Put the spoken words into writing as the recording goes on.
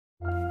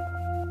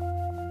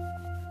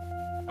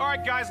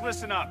right, guys,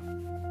 listen up.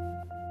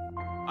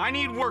 I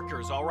need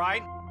workers, all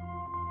right?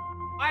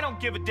 I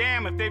don't give a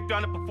damn if they've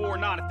done it before or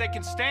not. If they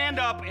can stand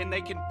up and they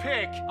can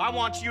pick, I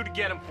want you to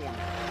get them for me.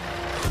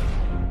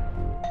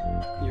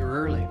 You're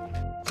early.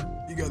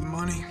 You got the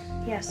money?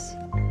 Yes.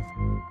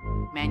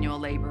 Manual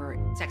labor,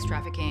 sex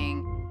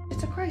trafficking.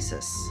 It's a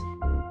crisis.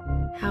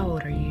 How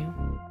old are you?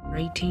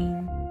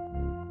 18?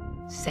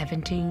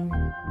 17?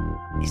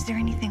 Is there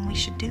anything we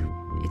should do?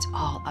 It's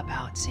all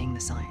about seeing the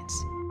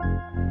signs.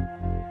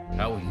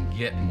 How we can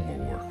get more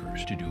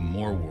workers to do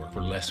more work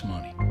for less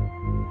money.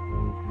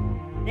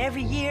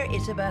 Every year,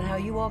 it's about how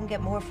you all can get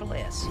more for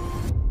less.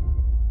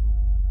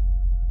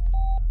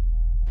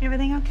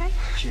 Everything okay?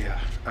 Yeah,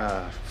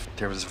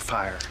 there was a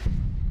fire.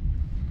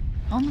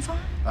 On the farm?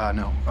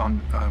 No, on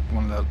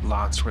one of the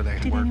lots where they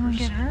had Did workers. anyone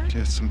get hurt?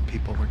 Just some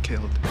people were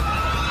killed.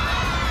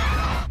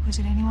 Was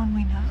it anyone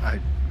we know? I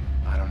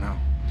don't know.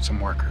 Some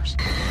workers.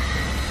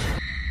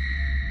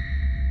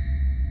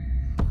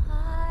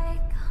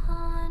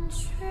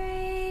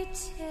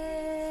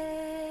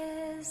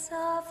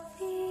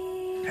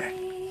 Hey,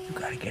 you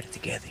gotta get it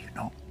together, you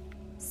know?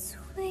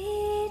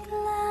 Sweet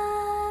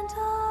land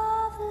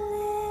of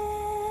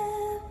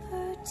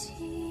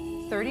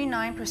liberty.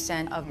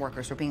 39% of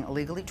workers were being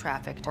illegally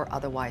trafficked or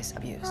otherwise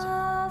abused.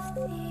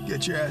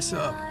 Get your ass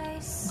up.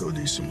 Go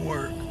do some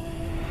work.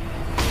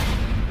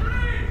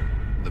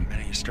 The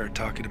minute you start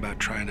talking about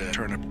trying to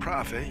turn a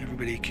profit,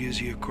 everybody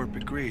accuses you of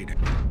corporate greed.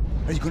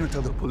 Are you gonna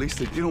tell the police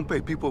that you don't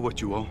pay people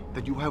what you owe?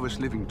 That you have us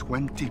living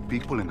 20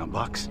 people in a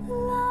box?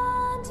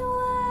 Land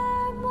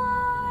where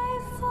my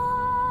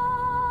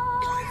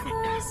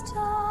fathers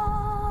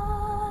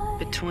died.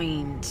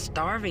 Between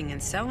starving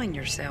and selling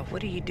yourself,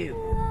 what do?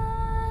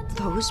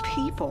 Those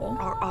people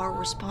are our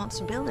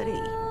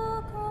responsibility.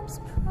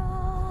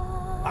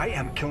 I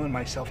am killing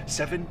myself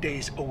 7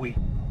 days a week.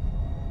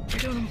 You're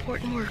doing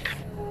important work.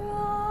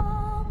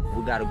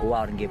 We gotta go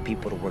out and get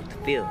people to work the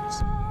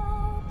fields.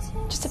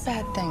 Just a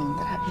bad thing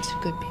that happens to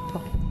good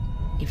people.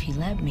 If you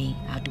let me,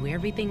 I'll do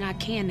everything I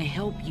can to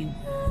help you.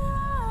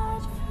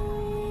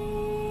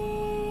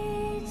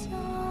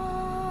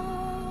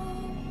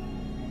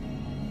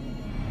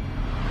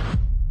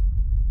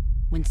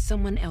 When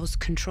someone else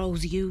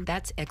controls you,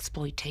 that's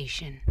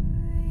exploitation.